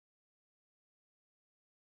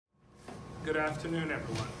Good afternoon,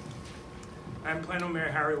 everyone. I'm Plano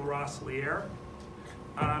Mayor LaRosiliere.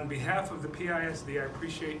 On behalf of the PISD, I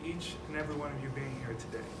appreciate each and every one of you being here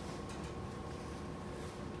today.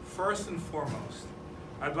 First and foremost,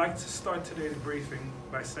 I'd like to start today's briefing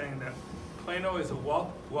by saying that Plano is a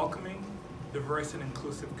welcoming, diverse, and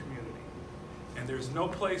inclusive community. And there's no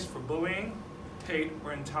place for bullying, hate,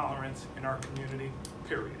 or intolerance in our community,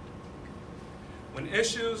 period. When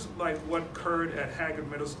issues like what occurred at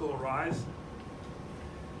Haggard Middle School arise,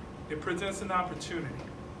 it presents an opportunity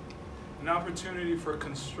for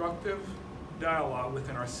constructive dialogue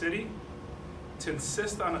within our city to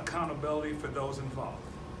insist on accountability for those involved.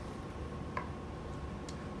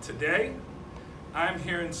 Today, I'm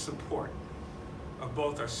here in support of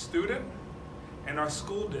both our student and our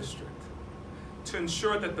school district to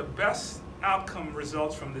ensure that the best outcome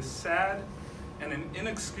results from this sad and an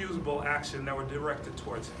inexcusable action that were directed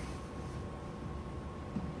towards him.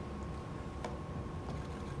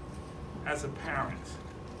 As a parent,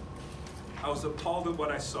 I was appalled at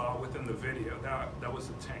what I saw within the video that was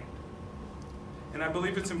obtained. And I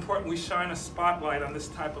believe it's important we shine a spotlight on this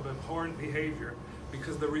type of abhorrent behavior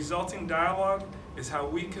because the resulting dialogue is how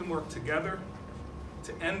we can work together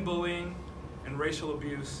to end bullying and racial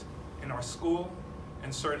abuse in our school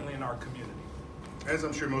and certainly in our community. As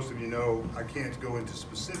I'm sure most of you know, I can't go into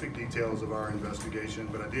specific details of our investigation,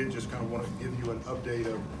 but I did just kind of want to give you an update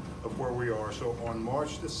of where we are. So on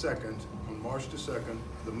March the 2nd,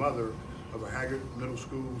 the mother of a Haggard Middle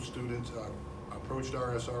School student approached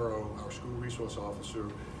our SRO, our school resource officer,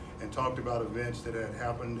 and talked about events that had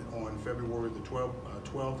happened on February the 12th,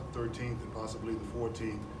 13th, and possibly the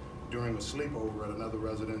 14th during a sleepover at another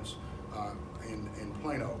residence in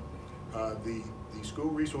Plano. The school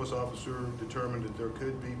resource officer determined that there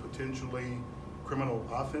could be potentially criminal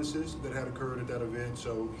offenses that had occurred at that event,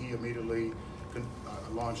 so he immediately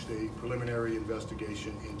launched a preliminary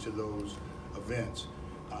investigation into those events.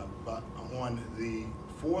 But on the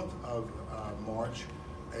 4th of March,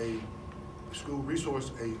 a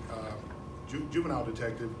juvenile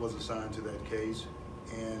detective was assigned to that case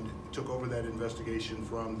and took over that investigation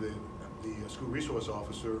from the school resource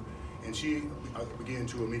officer, and she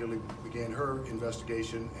immediately began her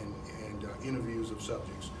investigation and interviews of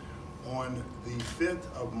subjects. On the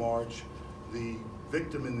 5th of March, the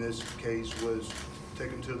victim in this case was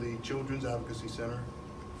taken to the Children's Advocacy Center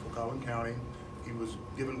for Collin County. He was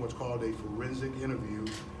given what's called a forensic interview.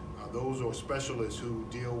 Those are specialists who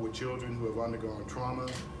deal with children who have undergone trauma,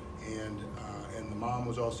 and the mom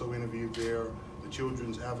was also interviewed there. The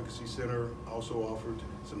Children's Advocacy Center also offered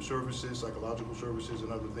some services, psychological services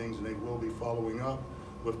and other things, and they will be following up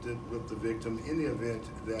with the victim in the event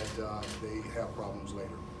that they have problems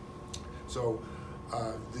later. So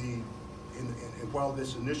and while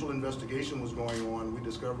this initial investigation was going on, we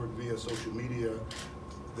discovered via social media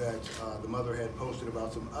that the mother had posted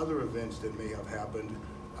about some other events that may have happened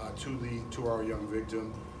to our young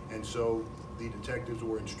victim, and so the detectives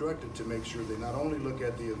were instructed to make sure they not only look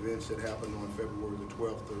at the events that happened on February the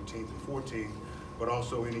 12th, 13th, and 14th, but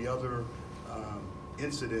also any other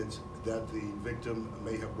incidents that the victim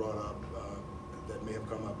may have brought up, that may have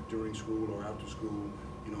come up during school or after school,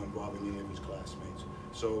 involving any of his classmates.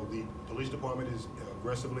 So the police department is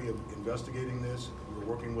aggressively investigating this. We're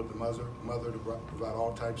working with the mother to provide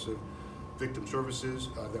all types of victim services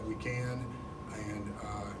that we can, and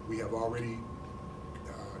we've already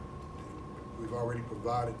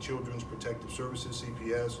provided Children's Protective Services,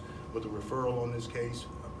 CPS, with a referral on this case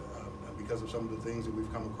because of some of the things that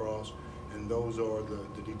we've come across, and those are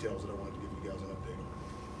the details that I wanted to give you guys an update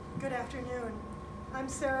on. Good afternoon. I'm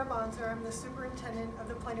Sara Bonser. I'm the Superintendent of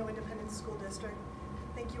the Plano Independent School District.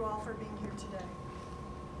 Thank you all for being here today.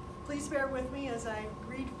 Please bear with me as I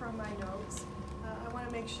read from my notes. I want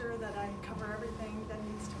to make sure that I cover everything that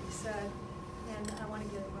needs to be said, and I want to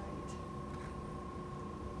get it right.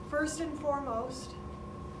 First and foremost,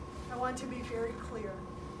 I want to be very clear.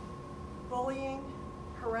 Bullying,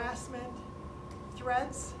 harassment,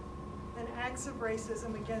 threats, and acts of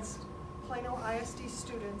racism against Plano ISD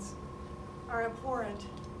students are abhorrent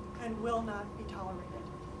and will not be tolerated.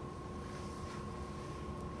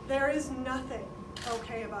 There is nothing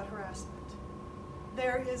okay about harassment.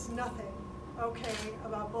 There is nothing okay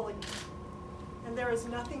about bullying. And there is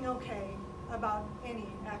nothing okay about any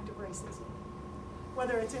act of racism,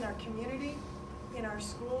 whether it's in our community, in our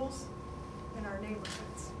schools, in our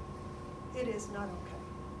neighborhoods. It is not okay.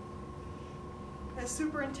 As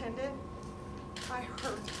superintendent, I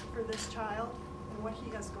hurt for this child and what he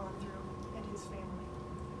has gone through and his family.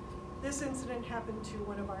 This incident happened to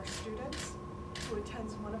one of our students who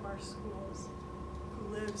attends one of our schools, who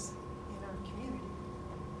lives in our community.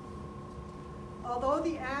 although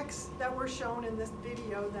the acts that were shown in this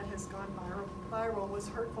video that has gone viral was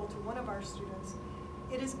hurtful to one of our students,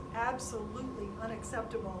 it is absolutely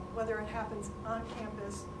unacceptable whether it happens on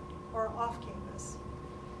campus or off campus.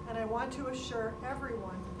 And I want to assure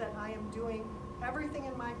everyone that I am doing everything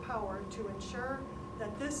in my power to ensure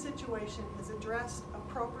that this situation is addressed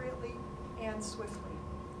appropriately and swiftly.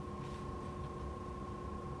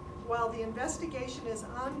 While the investigation is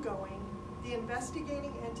ongoing, the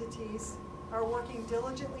investigating entities are working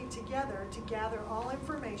diligently together to gather all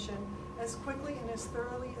information as quickly and as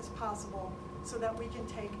thoroughly as possible so that we can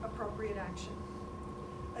take appropriate action.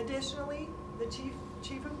 Additionally, the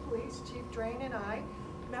Chief of Police, Chief Drain, and I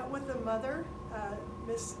met with the mother,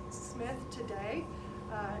 Ms. Smith, today,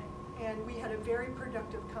 and we had a very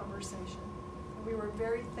productive conversation. And we were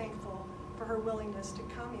very thankful for her willingness to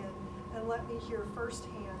come in and let me hear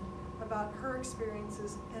firsthand about her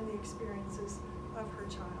experiences and the experiences of her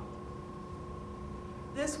child.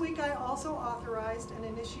 This week I also authorized and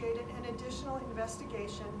initiated an additional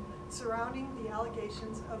investigation surrounding the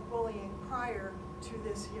allegations of bullying prior to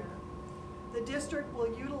this year. The district will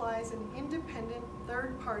utilize an independent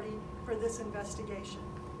third party for this investigation.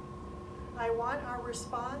 I want our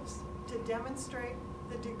response to demonstrate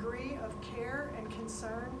the degree of care and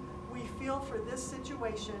concern we feel for this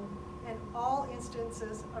situation and all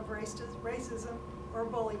instances of racism or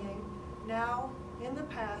bullying, now, in the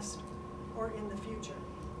past, or in the future.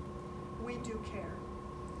 We do care.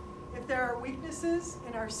 If there are weaknesses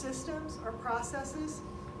in our systems or processes,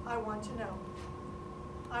 I want to know.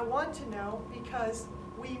 I want to know because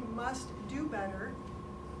we must do better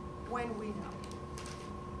when we know.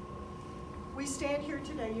 We stand here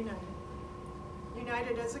today united.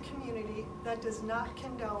 United as a community that does not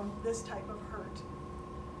condone this type of hurt.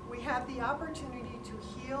 We have the opportunity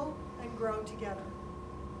to heal and grow together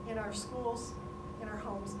in our schools, in our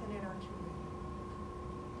homes, and in our community.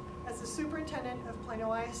 As the superintendent of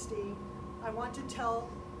Plano ISD, I want to tell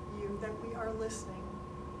you that we are listening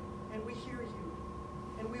and we hear you,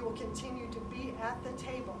 and we will continue to be at the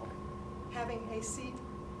table, having a seat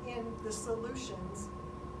in the solutions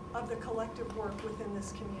of the collective work within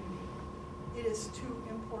this community. It is too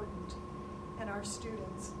important, and our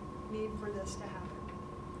students need for this to happen.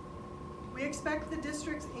 We expect the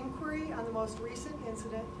district's inquiry on the most recent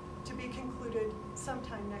incident to be concluded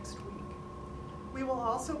sometime next week. We will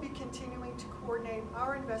also be continuing to coordinate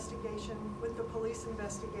our investigation with the police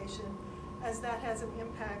investigation, as that has an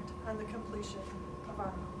impact on the completion of our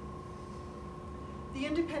own. The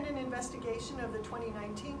independent investigation of the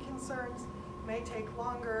 2019 concerns may take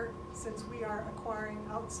longer since we are acquiring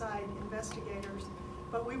outside investigators,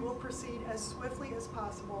 but we will proceed as swiftly as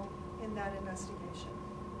possible in that investigation.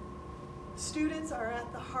 Students are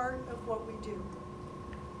at the heart of what we do.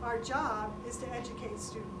 Our job is to educate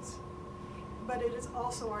students, but it is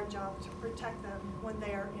also our job to protect them when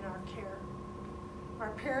they are in our care.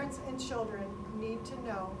 Our parents and children need to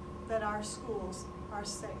know that our schools are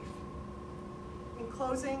safe. In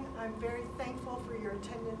closing, I'm very thankful for your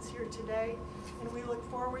attendance here today, and we look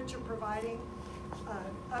forward to providing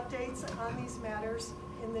updates on these matters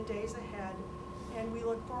in the days ahead. And we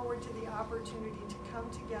look forward to the opportunity to come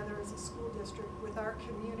together as a school district with our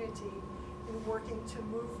community in working to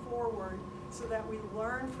move forward so that we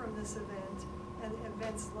learn from this event and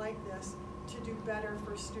events like this to do better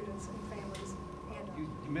for students and families. And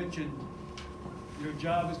you mentioned your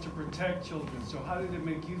job is to protect children. So how did it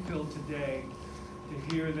make you feel today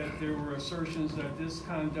to hear that there were assertions that this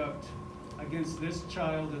conduct against this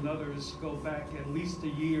child and others go back at least a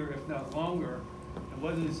year, if not longer? And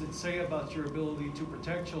what does it say about your ability to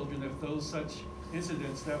protect children if those such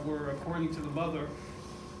incidents that were, according to the mother,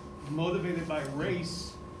 motivated by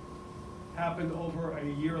race happened over a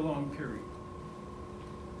year-long period?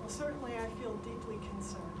 Well, certainly I feel deeply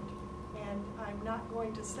concerned, and I'm not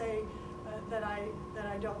going to say that I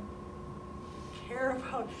don't care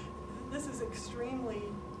about. This is extremely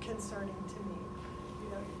concerning to me. You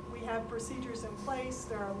know, we have procedures in place,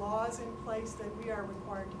 there are laws in place that we are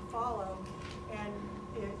required to follow, and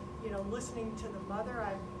listening to the mother,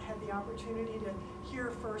 I've had the opportunity to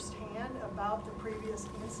hear firsthand about the previous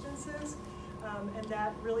instances, and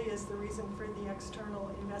that really is the reason for the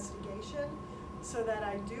external investigation, so that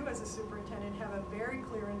I do, as a superintendent, have a very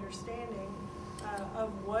clear understanding of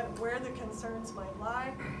where the concerns might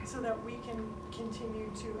lie, so that we can continue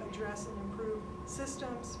to address and improve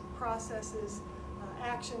systems, processes,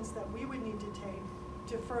 actions that we would need to take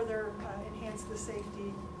to further enhance the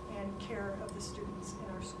safety and care of the students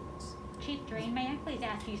in our schools. Chief Drain, may I please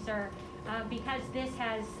ask you, sir, because this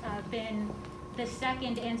has been the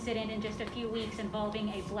second incident in just a few weeks involving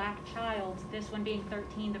a black child, this one being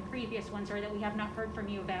 13, the previous ones are that we have not heard from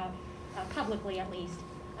you about, publicly at least,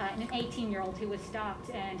 an 18-year-old who was stopped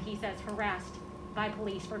and he says harassed by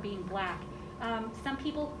police for being black. Some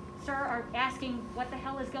people, sir, are asking what the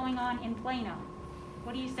hell is going on in Plano.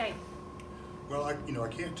 What do you say? Well, I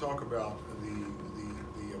can't talk about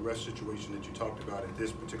the arrest situation that you talked about at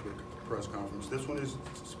this particular press conference. This one is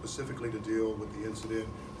specifically to deal with the incident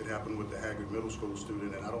that happened with the Haggard Middle School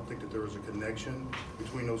student, and I don't think that there is a connection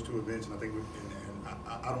between those two events. And I think,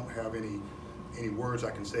 I don't have any words I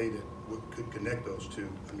can say that could connect those two.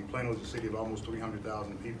 I mean, Plano is a city of almost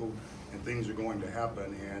 300,000 people, and things are going to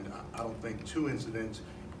happen. And I don't think two incidents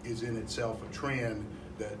is in itself a trend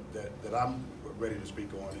that I'm ready to speak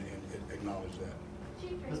on and acknowledge that.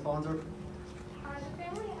 Chief, Ms. Bonser? the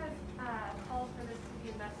family has called for this to be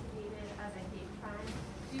investigated as a hate crime.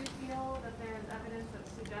 Do you feel that there is evidence that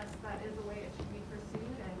suggests that is the way it should be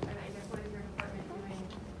pursued? And I guess what is your department doing related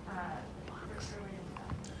to that?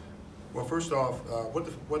 Well, first off, what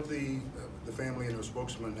the family and their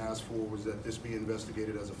spokesman asked for was that this be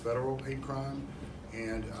investigated as a federal hate crime.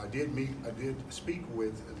 And I did speak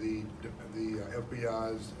with the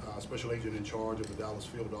FBI's special agent in charge of the Dallas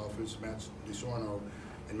field office, Matt DiSorno,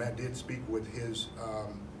 and Matt did speak with his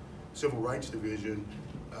civil rights division.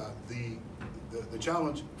 The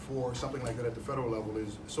challenge for something like that at the federal level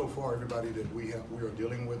is, so far everybody that we are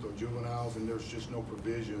dealing with are juveniles, and there's just no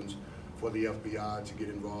provisions for the FBI to get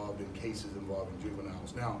involved in cases involving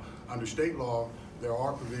juveniles. Now, under state law, there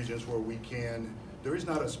are provisions where there is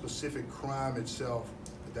not a specific crime itself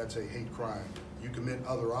that's a hate crime. You commit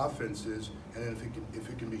other offenses, and then if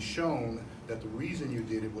it can be shown that the reason you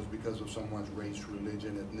did it was because of someone's race,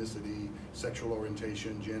 religion, ethnicity, sexual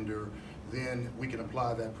orientation, gender, then we can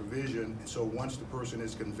apply that provision. So once the person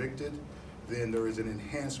is convicted, then there is an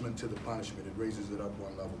enhancement to the punishment. It raises it up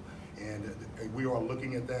one level. And we are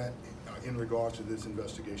looking at that in regards to this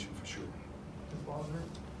investigation for sure. Ms.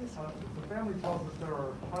 Bonser, the family tells us there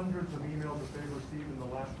are hundreds of emails that they've received in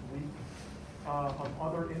the last week of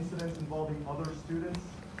other incidents involving other students,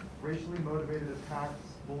 racially motivated attacks,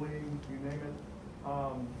 bullying, you name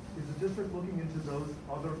it. Is the district looking into those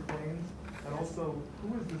other claims? And also,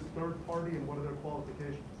 who is this third party and what are their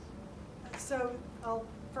qualifications? So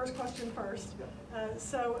first question first. Yeah.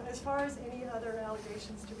 So as far as any other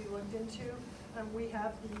allegations to be looked into, we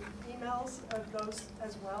have the emails of those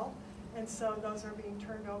as well. And so those are being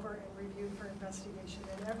turned over and reviewed for investigation.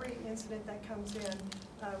 And every incident that comes in,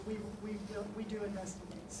 we do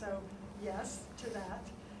investigate. So yes to that.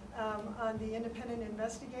 On the independent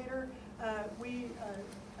investigator,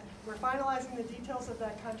 we're finalizing the details of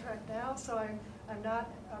that contract now, so I'm not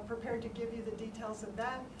prepared to give you the details of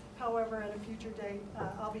that. However, at a future date,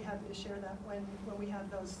 I'll be happy to share that when we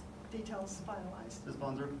have those details finalized. Ms.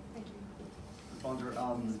 Bonser? Thank you. Ms.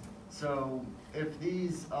 Bonser, so if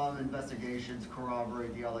these investigations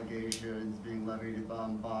corroborate the allegations being levied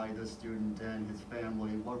by the student and his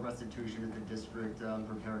family, what restitution is the district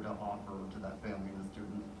prepared to offer to that family and the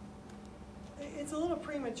student? It's a little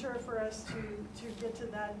premature for us to get to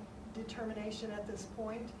that determination at this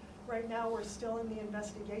point. Right now, we're still in the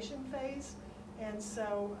investigation phase, and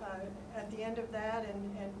so at the end of that,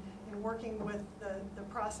 and working with the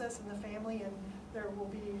process and the family, and there will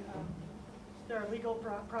be there are legal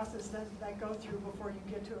process that go through before you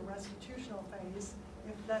get to a restitutional phase,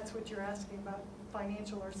 if that's what you're asking about,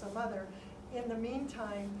 financial or some other. In the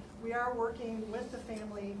meantime, we are working with the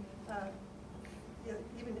family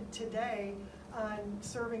even today on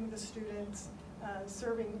serving the students,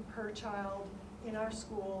 serving her child in our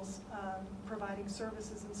schools, providing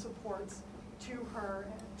services and supports to her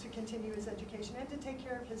to continue his education and to take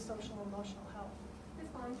care of his social and emotional health. Ms.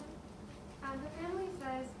 Bonser? The family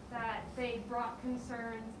says that they brought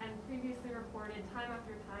concerns and previously reported time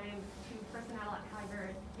after time to personnel at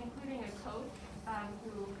Haggard, including a coach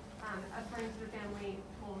who, according to the family,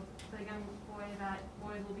 told the young boy that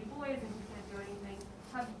boys will be boys and he can't do anything.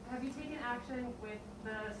 Have you taken action with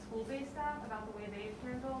the school-based staff about the way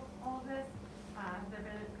they've handled all of this? Have there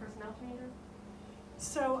been personnel changes?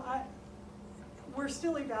 So we're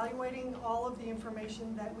still evaluating all of the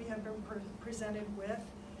information that we have been presented with.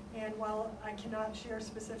 And while I cannot share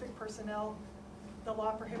specific personnel, the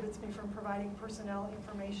law prohibits me from providing personnel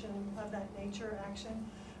information of that nature, action.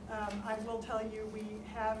 I will tell you we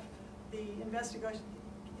have the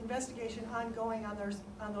investigation ongoing on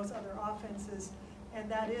those other offenses,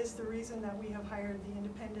 and that is the reason that we have hired the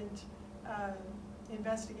independent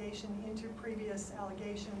investigation into previous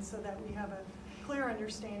allegations, so that we have a clear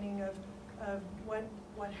understanding of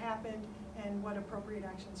what happened and what appropriate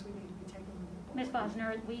actions we need to be taking moving forward. Ms.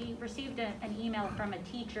 Bosner, we received an email from a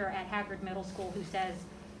teacher at Haggard Middle School who says,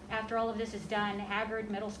 after all of this is done, Haggard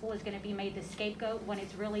Middle School is going to be made the scapegoat when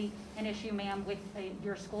it's really an issue, ma'am, with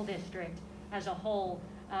your school district as a whole,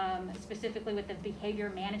 specifically with the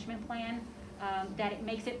behavior management plan, that it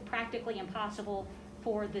makes it practically impossible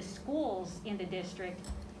for the schools in the district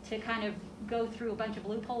to kind of go through a bunch of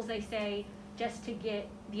loopholes, they say, just to get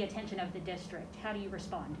the attention of the district. How do you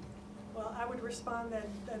respond? Well, I would respond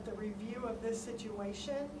that the review of this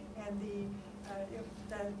situation and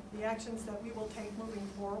the actions that we will take moving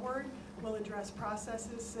forward will address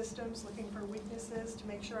processes, systems, looking for weaknesses to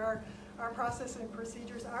make sure our process and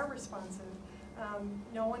procedures are responsive.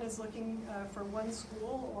 No one is looking for one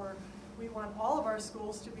school, or we want all of our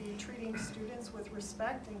schools to be treating students with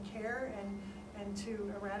respect and care and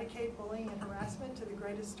to eradicate bullying and harassment to the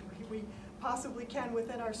greatest degree we possibly can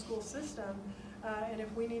within our school system. And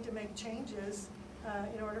if we need to make changes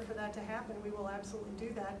in order for that to happen, we will absolutely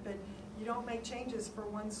do that. But you don't make changes for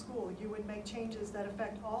one school. You would make changes that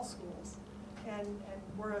affect all schools. And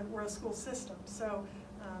we're a school system. So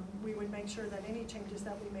we would make sure that any changes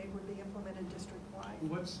that we made would be implemented district-wide.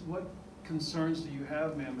 What concerns do you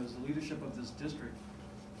have, ma'am, as the leadership of this district,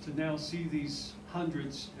 to now see these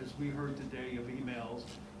hundreds, as we heard today, of emails,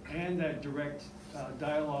 and that direct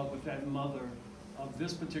dialogue with that mother of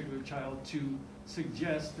this particular child to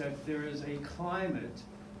suggest that there is a climate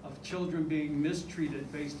of children being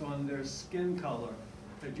mistreated based on their skin color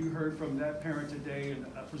that you heard from that parent today and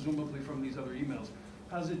presumably from these other emails?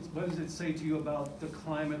 What does it say to you about the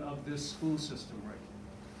climate of this school system right now?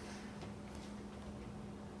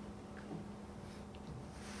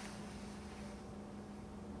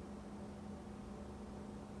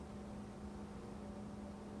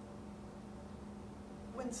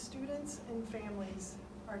 When students and families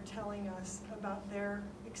are telling us about their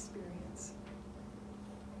experience,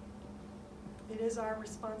 it is our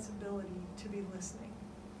responsibility to be listening.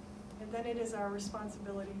 And then it is our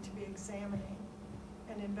responsibility to be examining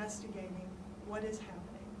and investigating what is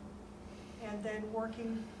happening, and then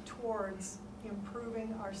working towards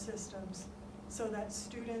improving our systems so that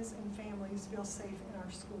students and families feel safe in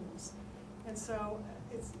our schools. And so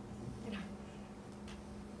it's, you know,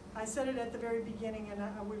 I said it at the very beginning and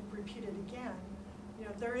I would repeat it again. You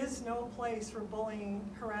know, there is no place for bullying,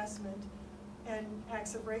 harassment, and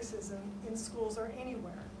acts of racism in schools or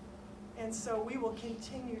anywhere. And so we will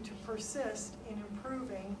continue to persist in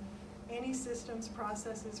improving any systems,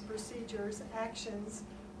 processes, procedures, actions,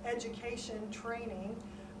 education, training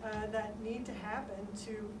that need to happen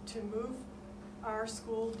to move our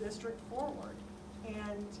school district forward.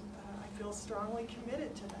 And I feel strongly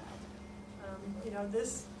committed to that. You know,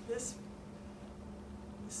 this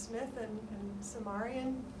Smith and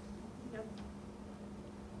Samarian, you know,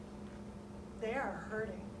 they are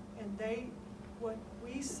hurting, and what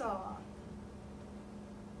we saw,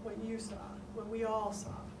 what you saw, what we all saw,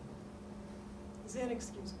 is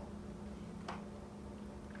inexcusable.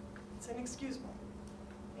 It's inexcusable,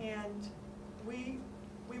 and we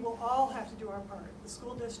will all have to do our part. The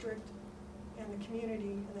school district and the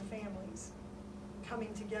community and the families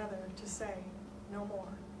coming together to say no more.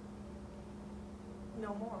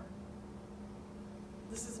 No more.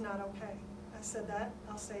 This is not okay. I said that,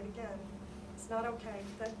 I'll say it again. It's not okay.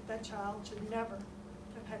 That child should never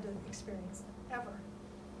have had to experience that, ever.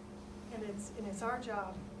 And it's our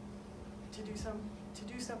job to do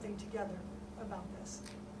something together about this.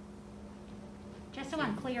 Just so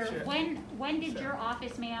I'm clear, Sure. when did your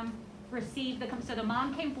office, ma'am, receive so the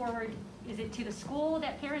mom came forward, is it to the school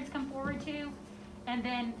that parents come forward to? And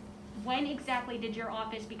then when exactly did your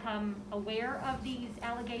office become aware of these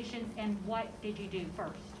allegations, and what did you do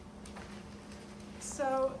first?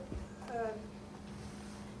 So,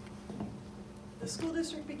 the school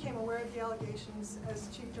district became aware of the allegations, as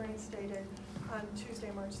Chief Drain stated, on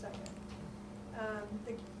Tuesday, March 2nd.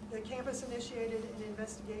 The campus initiated an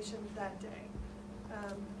investigation that day.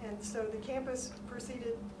 And so the campus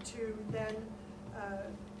proceeded to then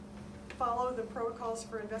follow the protocols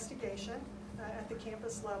for investigation at the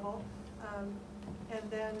campus level. And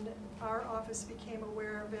then our office became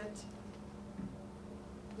aware of it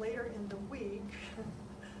later in the week.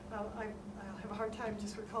 I'll have a hard time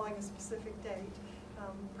just recalling a specific date,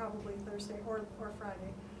 probably Thursday or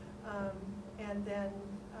Friday. And then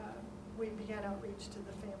we began outreach to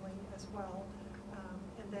the family as well.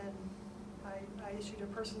 And then I issued a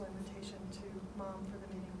personal invitation to Mom for the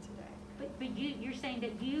meeting today. But you're saying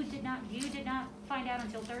that you did not find out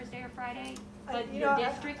until Thursday or Friday, but You your know,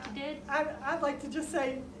 district did? I'd like to just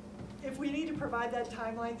say, if we need to provide that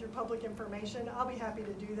timeline through public information, I'll be happy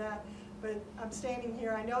to do that. but I'm standing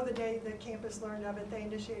here. I know the day the campus learned of it, they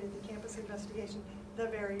initiated the campus investigation the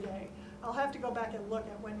very day. I'll have to go back and look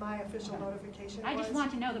at when my official notification was. I just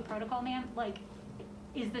want to know the protocol, ma'am. Like,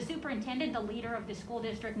 is the superintendent, the leader of the school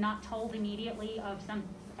district, not told immediately of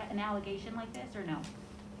an allegation like this, or no?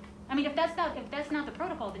 I mean, if that's not the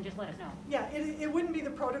protocol, then just let us know. Yeah, it wouldn't be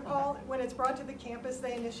the protocol. Okay. When it's brought to the campus,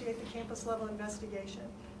 they initiate the campus level investigation,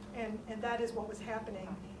 and that is what was happening.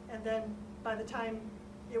 And then by the time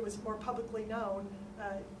it was more publicly known,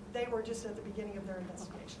 they were just at the beginning of their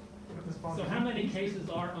investigation. So how many cases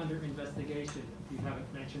are under investigation? You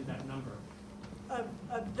haven't mentioned that number.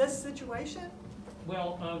 Of this situation?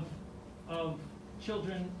 Well, of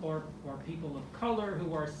children or people of color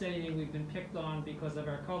who are saying we've been picked on because of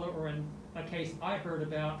our color, or in a case I heard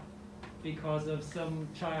about because of some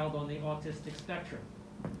child on the autistic spectrum.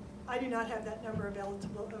 I do not have that number available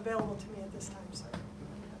to me at this time, sir.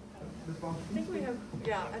 I think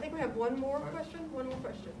we have one more question.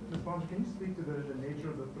 Ms. Bonser, can you speak to the nature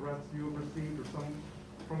of the threats you have received, or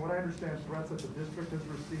from what I understand, threats that the district has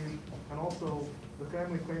received, and also the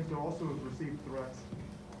family claims to also have received threats.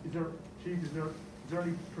 Chief, is there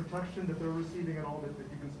any protection that they're receiving at all that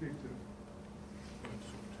you can speak to?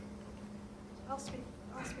 I'll speak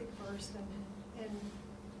first, and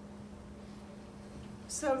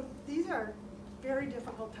so these are very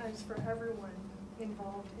difficult times for everyone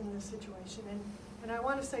involved in this situation, and I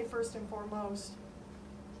want to say first and foremost,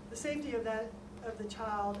 the safety of the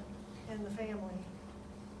child and the family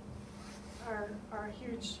are a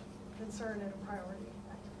huge concern and a priority.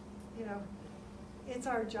 You know, it's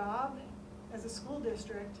our job as a school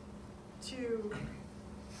district to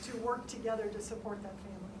work together to support that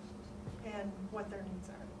family and what their needs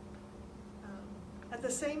are. At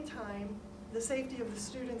the same time, the safety of the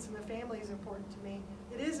students and the family is important to me.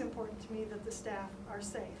 It is important to me that the staff are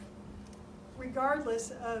safe,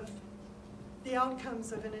 regardless of the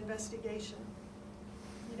outcomes of an investigation.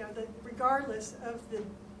 You know, regardless of the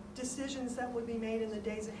decisions that will be made in the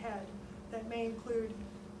days ahead that may include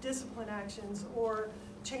discipline actions or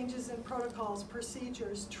changes in protocols,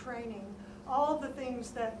 procedures, training, all of the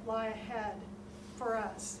things that lie ahead for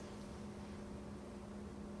us.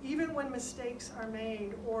 Even when mistakes are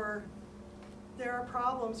made or there are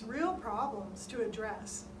problems, real problems to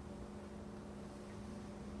address,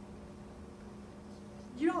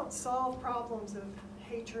 you don't solve problems of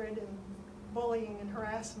hatred and bullying and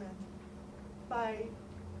harassment by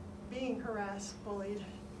being harassed, bullied,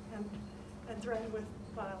 and threatened with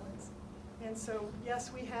violence. And so,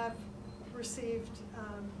 yes, we have received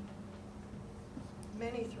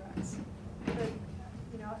many threats, but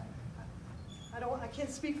you know, I can't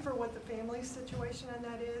speak for what the family's situation on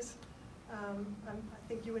that is. I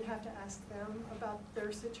think you would have to ask them about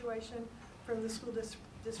their situation. From the school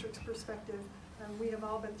district's perspective, we have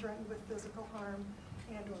all been threatened with physical harm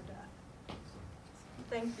and or death.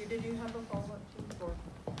 Thank you. Did you have a follow-up, Chief, or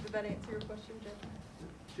did that answer your question, Jeff?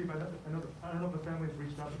 Chief, I don't know if the family's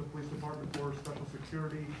reached out to the police department for special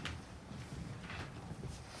security.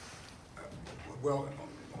 Well,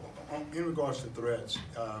 in regards to threats,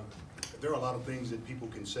 there are a lot of things that people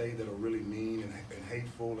can say that are really mean and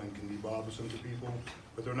hateful and can be bothersome to people,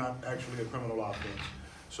 but they're not actually a criminal offense.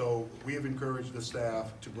 So we have encouraged the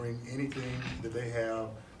staff to bring anything that they have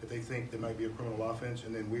that they think that might be a criminal offense,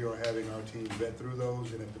 and then we are having our team vet through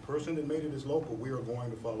those, and if the person that made it is local, we are going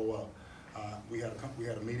to follow up. We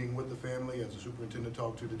had a meeting with the family, as the superintendent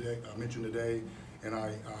mentioned today, and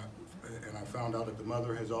I found out that the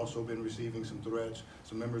mother has also been receiving some threats.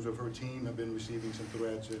 Some members of her team have been receiving some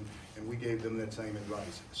threats, and we gave them that same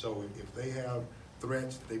advice. So if they have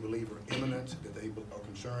threats that they believe are imminent, that they are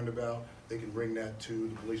concerned about, they can bring that to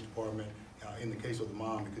the police department. In the case of the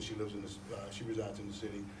mom, because she resides in the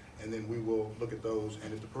city, and then we will look at those.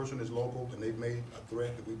 And if the person is local and they've made a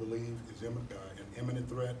threat that we believe is an imminent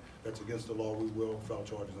threat that's against the law, we will file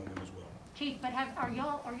charges on them as well. Chief, but are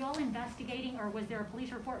y'all investigating, or was there a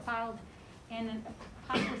police report filed in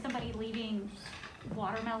possibly somebody leaving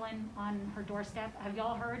watermelon on her doorstep? Have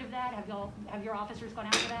y'all heard of that? Have your officers gone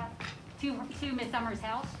after that to Ms. Summers'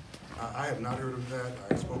 house? I have not heard of that.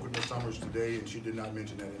 I spoke with Ms. Summers today, and she did not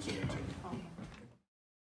mention that incident to me. Okay.